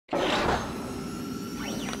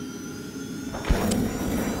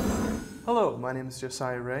Hello, my name is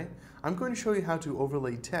Josiah Rea. I'm going to show you how to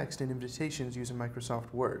overlay text in invitations using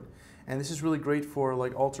Microsoft Word. And this is really great for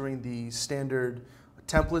altering the standard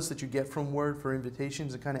templates that you get from Word for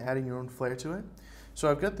invitations and kind of adding your own flair to it. So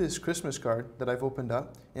I've got this Christmas card that I've opened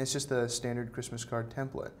up, and it's just the standard Christmas card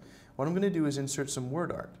template. What I'm going to do is insert some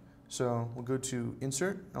word art. So we'll go to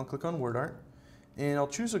Insert, I'll click on Word Art, and I'll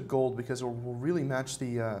choose a gold because it will really match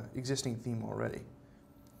the existing theme already.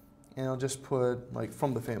 And I'll just put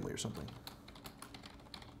from the family or something.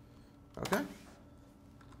 Okay?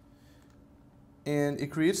 And it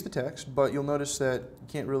creates the text, but you'll notice that you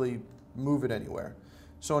can't really move it anywhere.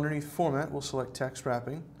 So underneath Format, we'll select Text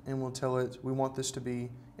Wrapping, and we'll tell it we want this to be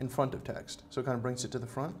in front of text. So it kind of brings it to the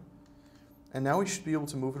front. And now we should be able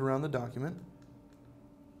to move it around the document.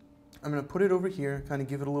 I'm going to put it over here, kind of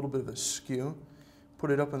give it a little bit of a skew,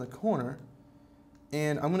 put it up in the corner,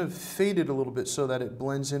 and I'm going to fade it a little bit so that it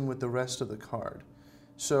blends in with the rest of the card.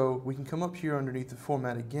 So we can come up here underneath the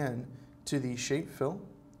Format again to the Shape Fill,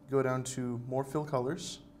 go down to More Fill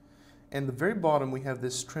Colors, and the very bottom we have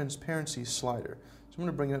this Transparency slider. So I'm going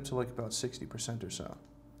to bring it up to about 60% or so.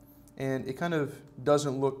 And it kind of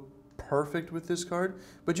doesn't look perfect with this card,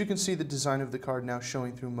 but you can see the design of the card now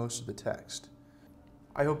showing through most of the text.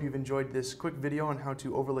 I hope you've enjoyed this quick video on how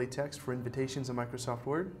to overlay text for invitations in Microsoft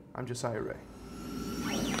Word. I'm Josiah Rea.